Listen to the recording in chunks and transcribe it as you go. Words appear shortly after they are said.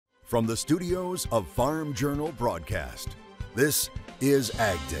From the studios of Farm Journal Broadcast, this is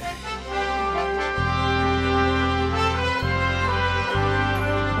AgDay.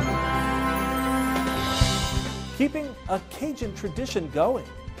 Keeping a Cajun tradition going.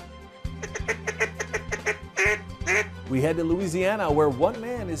 We head to Louisiana, where one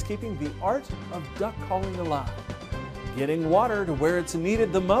man is keeping the art of duck calling alive, getting water to where it's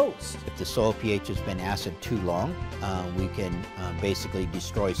needed the most. If the soil pH has been acid too long, we can basically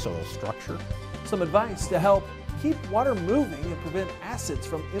destroy soil structure. Some advice to help keep water moving and prevent acids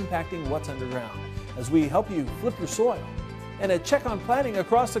from impacting what's underground, as we help you flip your soil. And a check on planting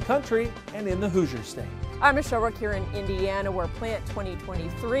across the country and in the Hoosier State. I'm Michelle Rook here in Indiana, where Plant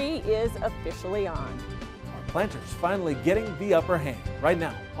 2023 is officially on. Our planters finally getting the upper hand right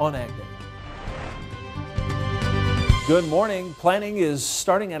now on AgDay. Good morning. Planting is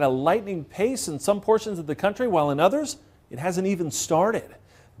starting at a lightning pace in some portions of the country, while in others, it hasn't even started.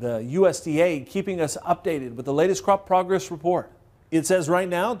 The USDA keeping us updated with the latest crop progress report. It says right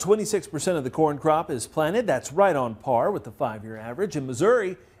now 26% of the corn crop is planted. That's right on par with the 5-year average. In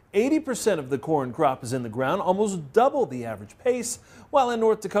Missouri, 80% of the corn crop is in the ground, almost double the average pace, while in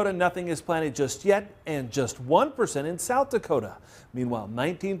North Dakota nothing is planted just yet, and just 1% in South Dakota. Meanwhile,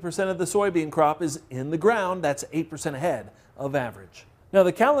 19% of the soybean crop is in the ground. That's 8% ahead of average. Now,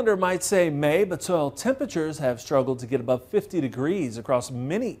 the calendar might say May, but soil temperatures have struggled to get above 50 degrees across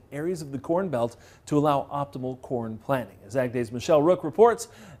many areas of the Corn Belt to allow optimal corn planting. As AgDay's Michelle Rook reports,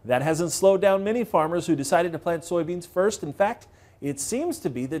 that hasn't slowed down many farmers who decided to plant soybeans first. In fact, it seems to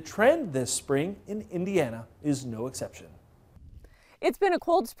be the trend this spring in Indiana is no exception. It's been a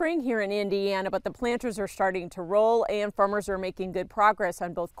cold spring here in Indiana, but the planters are starting to roll and farmers are making good progress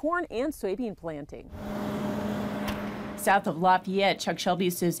on both corn and soybean planting. South of Lafayette, Chuck Shelby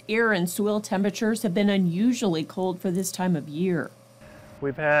says air and soil temperatures have been unusually cold for this time of year.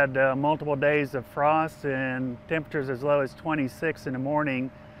 We've had multiple days of frost and temperatures as low as 26 in the morning.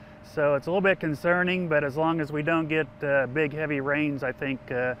 So it's a little bit concerning, but as long as we don't get big heavy rains, I think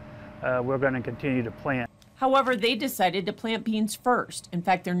we're going to continue to plant. However, they decided to plant beans first. In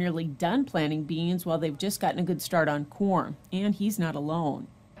fact, they're nearly done planting beans while they've just gotten a good start on corn. And he's not alone.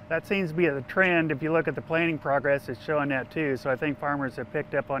 That seems to be the trend. If you look at the planting progress, it's showing that too. So I think farmers have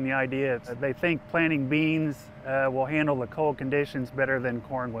picked up on the idea. They think planting beans will handle the cold conditions better than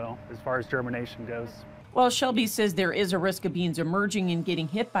corn will as far as germination goes. While Shelby says there is a risk of beans emerging and getting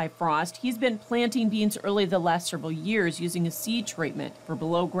hit by frost, he's been planting beans early the last several years using a seed treatment for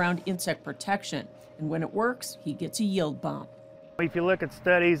below-ground insect protection. And when it works, he gets a yield bump. If you look at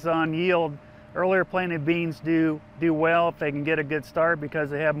studies on yield, earlier planted beans do well if they can get a good start because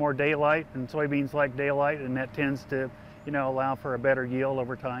they have more daylight, and soybeans like daylight, and that tends to, allow for a better yield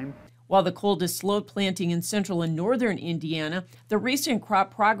over time. While the cold has slowed planting in central and northern Indiana, the recent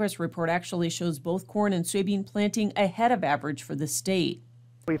crop progress report actually shows both corn and soybean planting ahead of average for the state.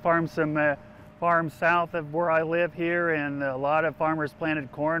 We farmed some farms south of where I live here, and a lot of farmers planted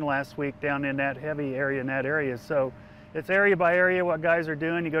corn last week down in that heavy area in that area. So it's area by area what guys are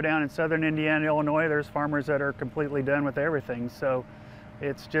doing. You go down in southern Indiana, Illinois, there's farmers that are completely done with everything. So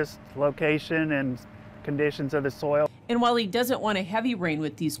it's just location and conditions of the soil. And while he doesn't want a heavy rain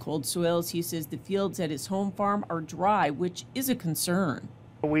with these cold soils, he says the fields at his home farm are dry, which is a concern.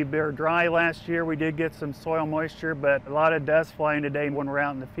 We were dry last year. We did get some soil moisture, but a lot of dust flying today when we're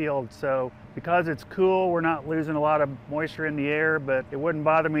out in the field. So because it's cool, we're not losing a lot of moisture in the air, but it wouldn't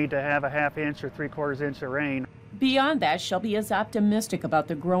bother me to have a ½ inch or 3/4 inch of rain. Beyond that, Shelby is optimistic about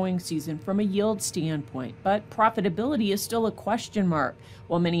the growing season from a yield standpoint, but profitability is still a question mark.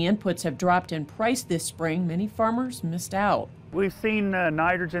 While many inputs have dropped in price this spring, many farmers missed out. We've seen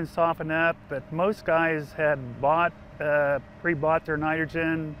nitrogen soften up, but most guys had pre-bought their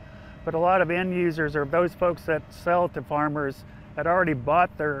nitrogen, but a lot of end users or those folks that sell to farmers had already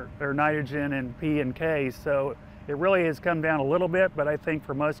bought their nitrogen and P and K, so it really has come down a little bit, but I think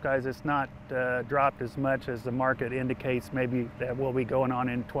for most guys it's not dropped as much as the market indicates. Maybe that will be going on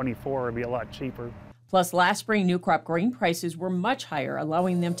in 24, it'll be a lot cheaper. Plus, last spring, new crop grain prices were much higher,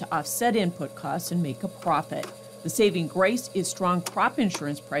 allowing them to offset input costs and make a profit. The saving grace is strong crop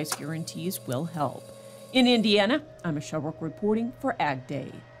insurance price guarantees will help. In Indiana, I'm Michelle Rook reporting for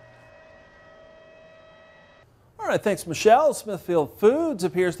AgDay. All right, thanks, Michelle. Smithfield Foods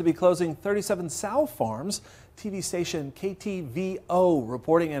appears to be closing 37 sow farms. TV station KTVO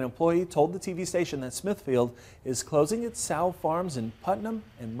reporting an employee told the TV station that Smithfield is closing its sow farms in Putnam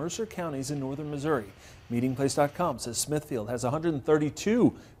and Mercer counties in northern Missouri. Meetingplace.com says Smithfield has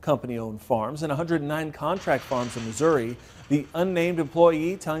 132 company-owned farms and 109 contract farms in Missouri. The unnamed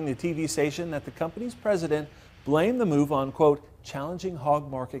employee telling the TV station that the company's president blamed the move on, quote, challenging hog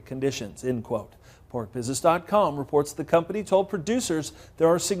market conditions, end quote. PorkBusiness.com reports the company told producers there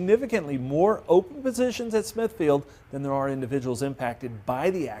are significantly more open positions at Smithfield than there are individuals impacted by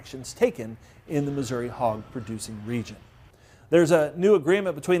the actions taken in the Missouri hog producing region. There's a new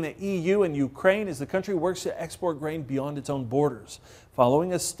agreement between the EU and Ukraine as the country works to export grain beyond its own borders.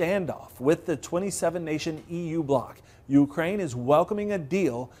 Following a standoff with the 27-nation EU bloc, Ukraine is welcoming a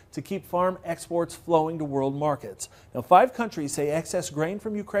deal to keep farm exports flowing to world markets. Now, 5 countries say excess grain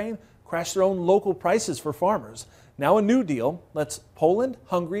from Ukraine crashed their own local prices for farmers. Now a new deal lets Poland,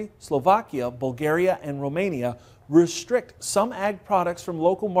 Hungary, Slovakia, Bulgaria, and Romania restrict some ag products from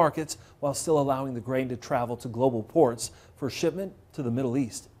local markets while still allowing the grain to travel to global ports for shipment to the Middle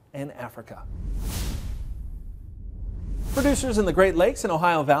East and Africa. Producers in the Great Lakes and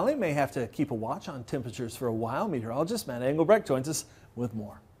Ohio Valley may have to keep a watch on temperatures for a while. Meteorologist Matt Engelbrecht joins us with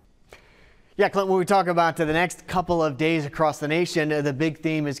more. Yeah, Clint, when we talk about the next couple of days across the nation, the big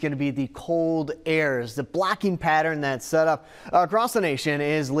theme is going to be the cold airs. The blocking pattern that's set up across the nation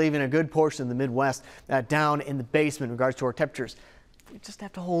is leaving a good portion of the Midwest down in the basement in regards to our temperatures. We just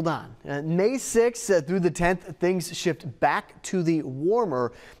have to hold on. May 6th through the 10th, things shift back to the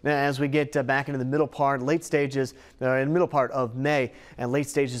warmer as we get back into the middle part, late stages, in the middle part of May and late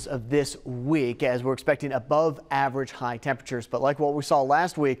stages of this week, as we're expecting above average high temperatures. But like what we saw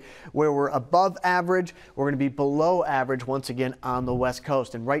last week, where we're above average, we're going to be below average once again on the West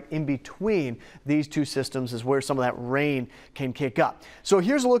Coast. And right in between these two systems is where some of that rain can kick up. So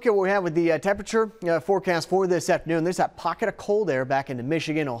here's a look at what we have with the temperature forecast for this afternoon. There's that pocket of cold air back into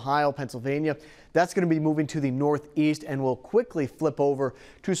Michigan, Ohio, Pennsylvania. That's going to be moving to the northeast and will quickly flip over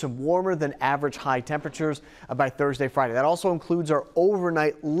to some warmer than average high temperatures by Thursday, Friday. That also includes our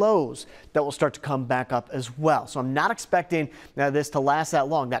overnight lows that will start to come back up as well. So I'm not expecting this to last that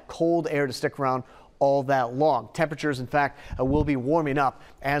long, that cold air to stick around all that long. Temperatures, in fact, will be warming up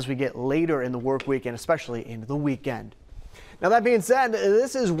as we get later in the work week and especially into the weekend. Now, that being said,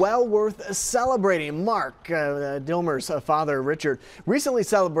 this is well worth celebrating. Mark Dilmer's father, Richard, recently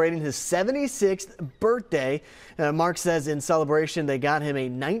celebrating his 76th birthday. Mark says in celebration they got him a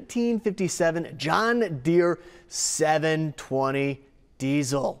 1957 John Deere 720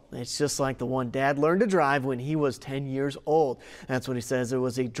 diesel. It's just like the one Dad learned to drive when he was 10 years old. That's what he says. It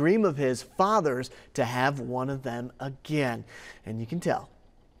was a dream of his father's to have one of them again. And you can tell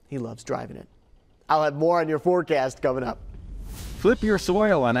he loves driving it. I'll have more on your forecast coming up. Flip Your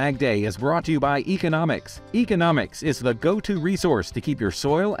Soil on AgDay is brought to you by Economics. Economics is the go-to resource to keep your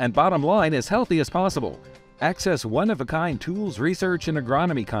soil and bottom line as healthy as possible. Access one-of-a-kind tools, research, and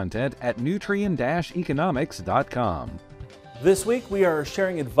agronomy content at nutrien-economics.com. This week we are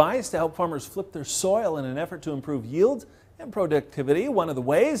sharing advice to help farmers flip their soil in an effort to improve yield and productivity. One of the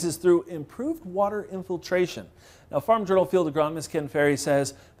ways is through improved water infiltration. Now, Farm Journal field agronomist Ken Ferry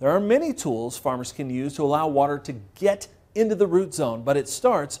says there are many tools farmers can use to allow water to get into the root zone, but it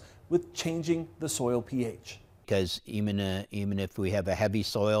starts with changing the soil pH. Because even if we have a heavy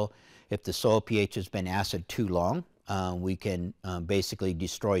soil, if the soil pH has been acid too long, we can basically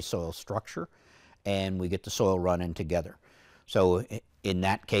destroy soil structure and we get the soil running together. So in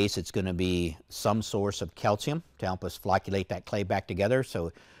that case, it's going to be some source of calcium to help us flocculate that clay back together.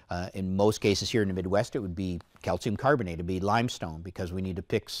 So in most cases here in the Midwest, it would be calcium carbonate, it would be limestone, because we need to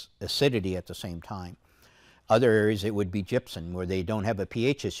fix acidity at the same time. Other areas it would be gypsum, where they don't have a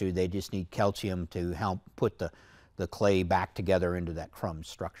pH issue, they just need calcium to help put the clay back together into that crumb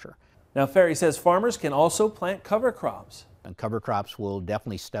structure. Now, Ferry says farmers can also plant cover crops. And cover crops will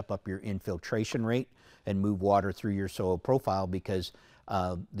definitely step up your infiltration rate and move water through your soil profile, because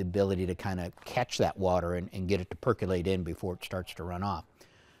the ability to kind of catch that water and get it to percolate in before it starts to run off.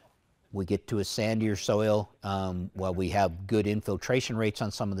 We get to a sandier soil, while we have good infiltration rates on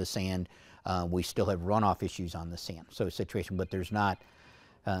some of the sand, we still have runoff issues on the sand. So situation, but there's not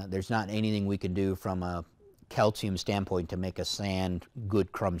anything we can do from a calcium standpoint to make a sand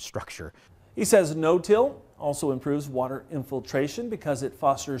good crumb structure. He says no-till also improves water infiltration because it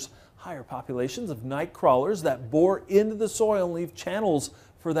fosters higher populations of night crawlers that bore into the soil and leave channels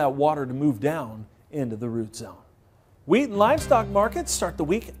for that water to move down into the root zone. Wheat and livestock markets start the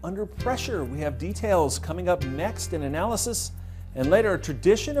week under pressure. We have details coming up next in analysis, and later a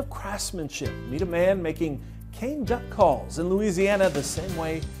tradition of craftsmanship. Meet a man making cane duck calls in Louisiana the same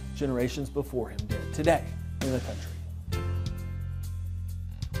way generations before him did. Today in the country.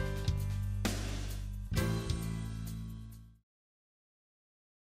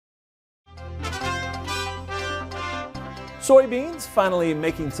 Soybeans finally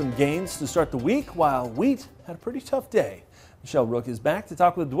making some gains to start the week, while wheat had a pretty tough day. Michelle Rook is back to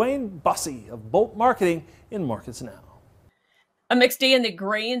talk with Dwayne Bussey of Bolt Marketing in Markets Now. A mixed day in the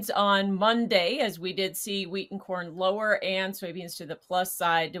grains on Monday, as we did see wheat and corn lower and soybeans to the plus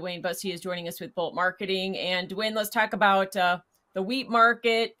side. Dwayne Bussey is joining us with Bolt Marketing. And Dwayne, let's talk about the wheat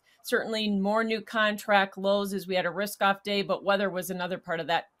market. Certainly more new contract lows as we had a risk-off day, but weather was another part of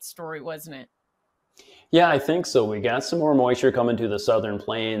that story, wasn't it? Yeah, I think so. We got some more moisture coming to the southern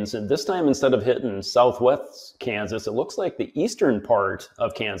plains, and this time instead of hitting southwest Kansas, it looks like the eastern part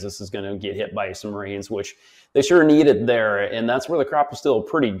of Kansas is going to get hit by some rains, which they sure needed there, and that's where the crop was still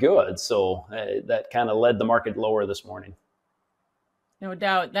pretty good. So that kind of led the market lower this morning. No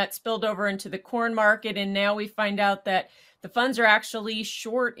doubt. That spilled over into the corn market, and now we find out that the funds are actually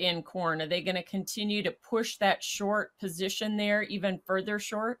short in corn. Are they going to continue to push that short position there even further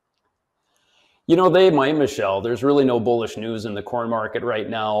short? You know, they might, Michelle. There's really no bullish news in the corn market right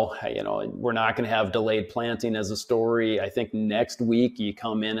now. You know, we're not going to have delayed planting as a story. I think next week you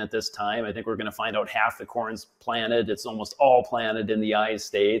come in at this time, I think we're going to find out half the corn's planted. It's almost all planted in the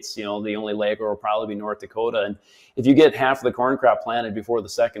I-states. You know, the only laggard will probably be North Dakota. And if you get half of the corn crop planted before the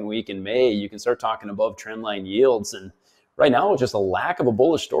second week in May, you can start talking above trendline yields. And right now, just a lack of a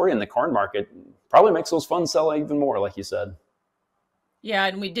bullish story in the corn market probably makes those funds sell even more, like you said. Yeah,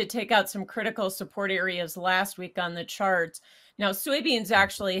 and we did take out some critical support areas last week on the charts. Now, soybeans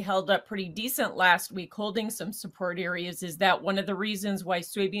actually held up pretty decent last week, holding some support areas. Is that one of the reasons why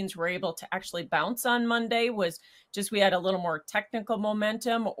soybeans were able to actually bounce on Monday? Was just we had a little more technical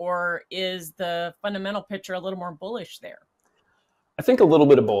momentum, or is the fundamental picture a little more bullish there? I think a little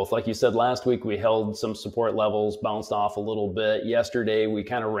bit of both. Like you said, last week we held some support levels, bounced off a little bit. Yesterday we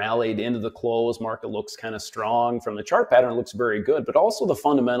kind of rallied into the close. Market looks kind of strong. From the chart pattern, it looks very good, but also the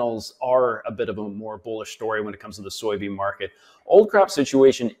fundamentals are a bit of a more bullish story when it comes to the soybean market. Old crop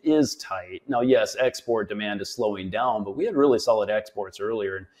situation is tight. Now, yes, export demand is slowing down, but we had really solid exports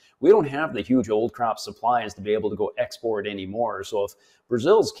earlier, and we don't have the huge old crop supplies to be able to go export anymore. So if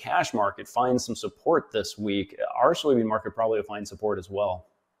Brazil's cash market finds some support this week, our soybean market probably will find support as well.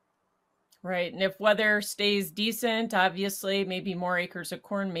 Right. And if weather stays decent, obviously, maybe more acres of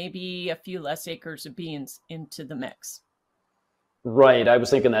corn, maybe a few less acres of beans into the mix. Right. I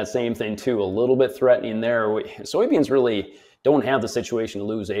was thinking that same thing too. A little bit threatening there. Soybeans really don't have the situation to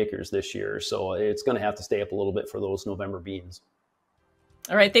lose acres this year. So it's going to have to stay up a little bit for those November beans.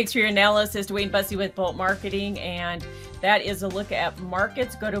 All right, thanks for your analysis, Dwayne Bussey with Bolt Marketing. And that is a look at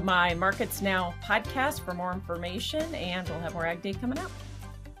markets. Go to my Markets Now podcast for more information, and we'll have more Ag Day coming up.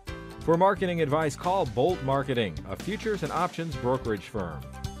 For marketing advice, call Bolt Marketing, a futures and options brokerage firm.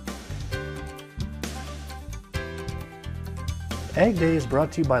 Ag Day is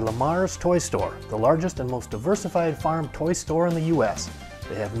brought to you by Lamar's Toy Store, the largest and most diversified farm toy store in the U.S.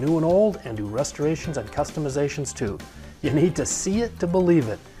 They have new and old and do restorations and customizations too. You need to see it to believe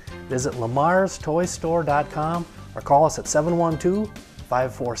it. Visit lamarstoystore.com or call us at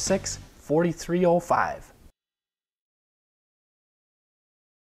 712-546-4305.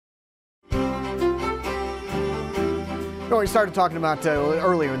 We started talking about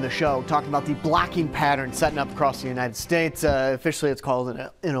earlier in the show, talking about the blocking pattern setting up across the United States. Officially, it's called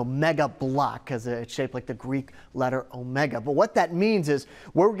an omega block because it's shaped like the Greek letter omega. But what that means is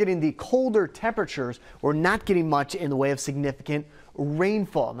where we're getting the colder temperatures, we're not getting much in the way of significant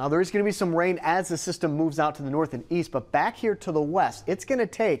rainfall. Now, there is going to be some rain as the system moves out to the north and east, but back here to the west, it's going to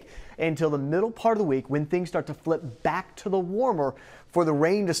take until the middle part of the week when things start to flip back to the warmer for the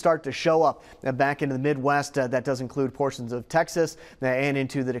rain to start to show up back into the Midwest. That does include portions of Texas and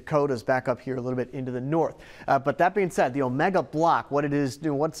into the Dakotas, back up here a little bit into the north. But that being said, the omega block, what it's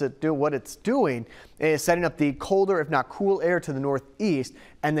doing is setting up the colder, if not cool air to the northeast,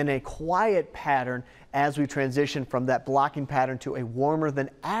 and then a quiet pattern as we transition from that blocking pattern to a warmer than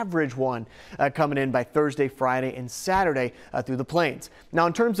average one coming in by Thursday, Friday, and Saturday through the plains. Now,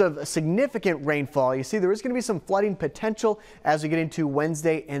 in terms of significant rainfall, you see there is going to be some flooding potential as we get into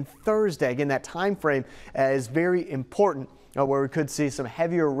Wednesday and Thursday. Again, that time frame is very important. Where we could see some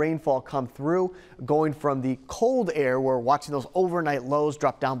heavier rainfall come through, going from the cold air, where we're watching those overnight lows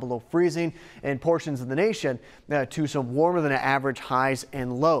drop down below freezing in portions of the nation, to some warmer than average highs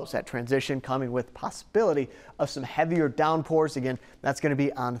and lows. That transition coming with possibility of some heavier downpours. Again, that's going to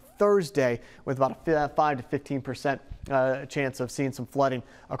be on Thursday with about a 5 to 15% chance of seeing some flooding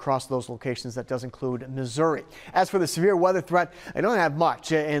across those locations. That does include Missouri. As for the severe weather threat, I don't have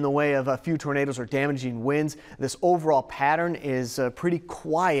much in the way of a few tornadoes or damaging winds. This overall pattern is pretty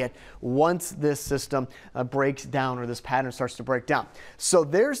quiet once this system breaks down, or this pattern starts to break down. So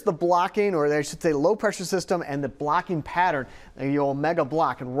there's the blocking, or I should say low pressure system, and the blocking pattern, your omega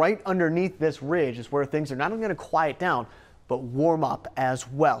block, and right underneath this ridge is where things are not only going to quiet down but warm up as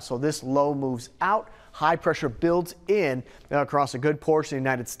well. So this low moves out high pressure builds in across a good portion of the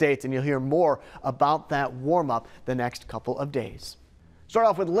United States, and you'll hear more about that warm up the next couple of days. Start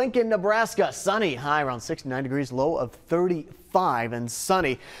off with Lincoln, Nebraska. Sunny, high around 69 degrees, low of 35 and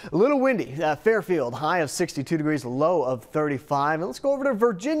sunny. A little windy. Fairfield, high of 62 degrees, low of 35. And let's go over to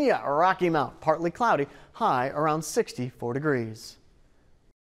Virginia, Rocky Mount, partly cloudy, high around 64 degrees.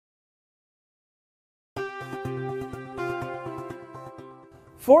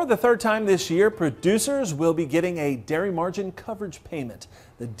 For the third time this year, producers will be getting a dairy margin coverage payment.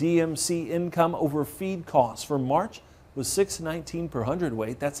 The DMC income over feed costs for March was $6.19 per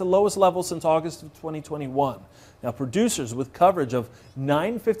hundredweight. That's the lowest level since August of 2021. Now, producers with coverage of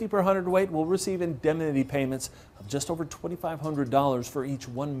 $9.50 per hundredweight will receive indemnity payments of just over $2,500 for each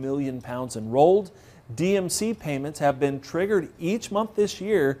 1 million pounds enrolled. DMC payments have been triggered each month this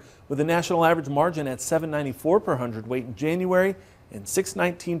year, with a national average margin at $7.94 per hundredweight in January and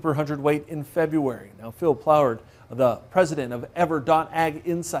 $6.19 per hundredweight in February. Now, Phil Ploward, the president of Ever.Ag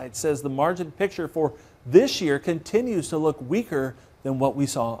Insights, says the margin picture for this year continues to look weaker than what we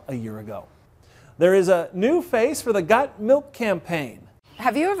saw a year ago. There is a new face for the Got Milk campaign.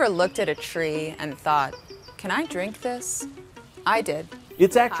 Have you ever looked at a tree and thought, can I drink this? I did.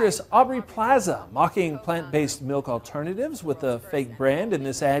 It's actress Aubrey Plaza mocking plant-based milk alternatives with a fake brand in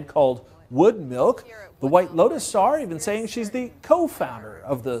this ad called Wood Milk. The White Lotus star even saying she's the co-founder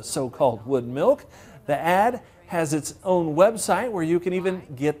of the so-called Wood Milk. The ad has its own website where you can even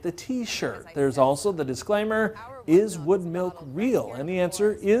get the t-shirt. There's also the disclaimer, is Wood Milk real? And the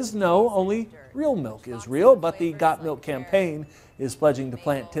answer is no, only real milk is real, but the Got Milk campaign is pledging to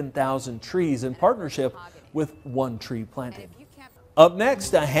plant 10,000 trees in partnership with One Tree Planted. Up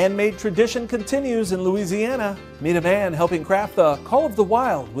next, a handmade tradition continues in Louisiana. Meet a man helping craft the Call of the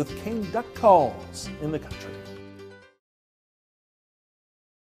Wild with cane duck calls in the country.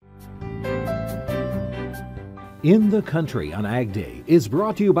 In the Country on Ag Day is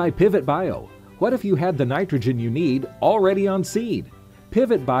brought to you by Pivot Bio. What if you had the nitrogen you need already on seed?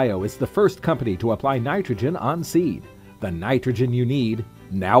 Pivot Bio is the first company to apply nitrogen on seed. The nitrogen you need,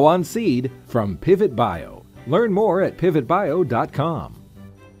 now on seed, from Pivot Bio. Learn more at pivotbio.com.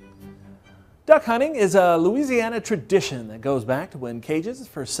 Duck hunting is a Louisiana tradition that goes back to when Cajuns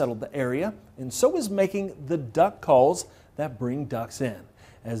first settled the area, and so is making the duck calls that bring ducks in.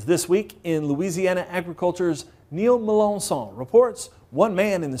 As this week in Louisiana Agriculture's Neil Melanson reports, one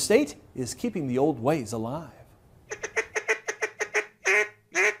man in the state is keeping the old ways alive.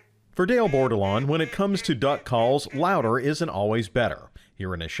 For Dale Bordelon, when it comes to duck calls, louder isn't always better.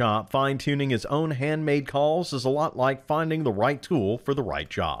 Here in his shop, fine-tuning his own handmade calls is a lot like finding the right tool for the right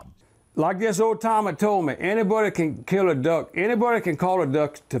job. Like this old timer told me, anybody can kill a duck, anybody can call a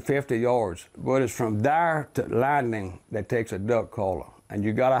duck to 50 yards, but it's from there to landing that takes a duck caller. And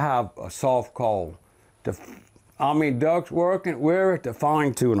you gotta have a soft call. Ducks working weary to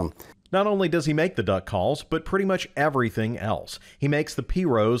fine-tune them. Not only does he make the duck calls, but pretty much everything else. He makes the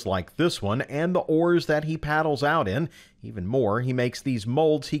pirogues like this one and the oars that he paddles out in. Even more, he makes these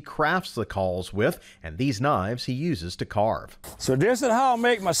molds he crafts the calls with, and these knives he uses to carve. So this is how I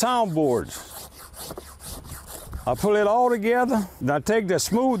make my soundboards. I pull it all together, then I take the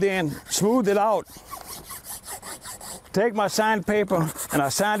smooth end, smooth it out. Take my sandpaper and I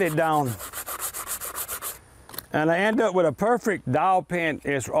sand it down. And I end up with a perfect dowel pin.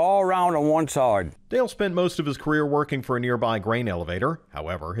 It's all round on one side. Dale spent most of his career working for a nearby grain elevator.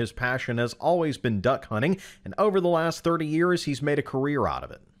 However, his passion has always been duck hunting, and over the last 30 years, he's made a career out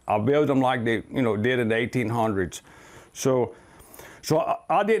of it. I built them like they, did in the 1800s. So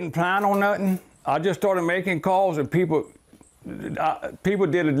I didn't plan on nothing. I just started making calls, and people did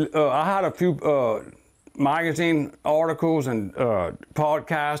it. I had a few magazine articles and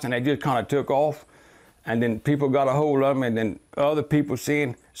podcasts, and they just kind of took off. And then people got a hold of them, and then other people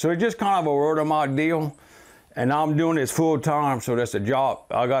seen. So it's just kind of a word of mouth deal. And I'm doing this full time, so that's a job.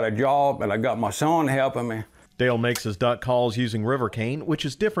 I got a job, and I got my son helping me. Dale makes his duck calls using river cane, which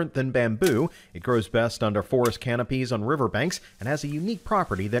is different than bamboo. It grows best under forest canopies on riverbanks and has a unique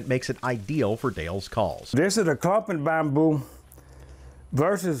property that makes it ideal for Dale's calls. This is a clumping bamboo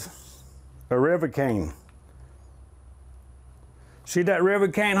versus a river cane. See that river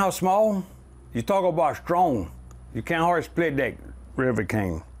cane, how small? You talk about strong. You can't hardly split that river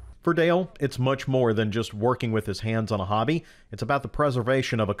cane. For Dale, it's much more than just working with his hands on a hobby. It's about the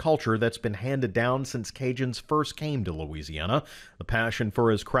preservation of a culture that's been handed down since Cajuns first came to Louisiana. The passion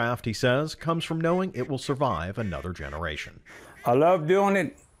for his craft, he says, comes from knowing it will survive another generation. I love doing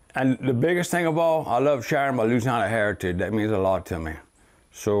it, and the biggest thing of all, I love sharing my Louisiana heritage. That means a lot to me.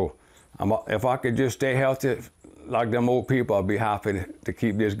 So if I could just stay healthy like them old people, I'd be happy to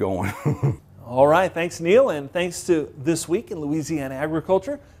keep this going. All right, thanks Neil, and thanks to This Week in Louisiana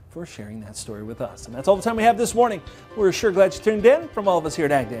Agriculture for sharing that story with us. And that's all the time we have this morning. We're sure glad you tuned in. From all of us here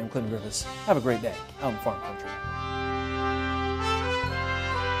at AgDay, I'm Clint Griffiths. Have a great day out in Farm Country.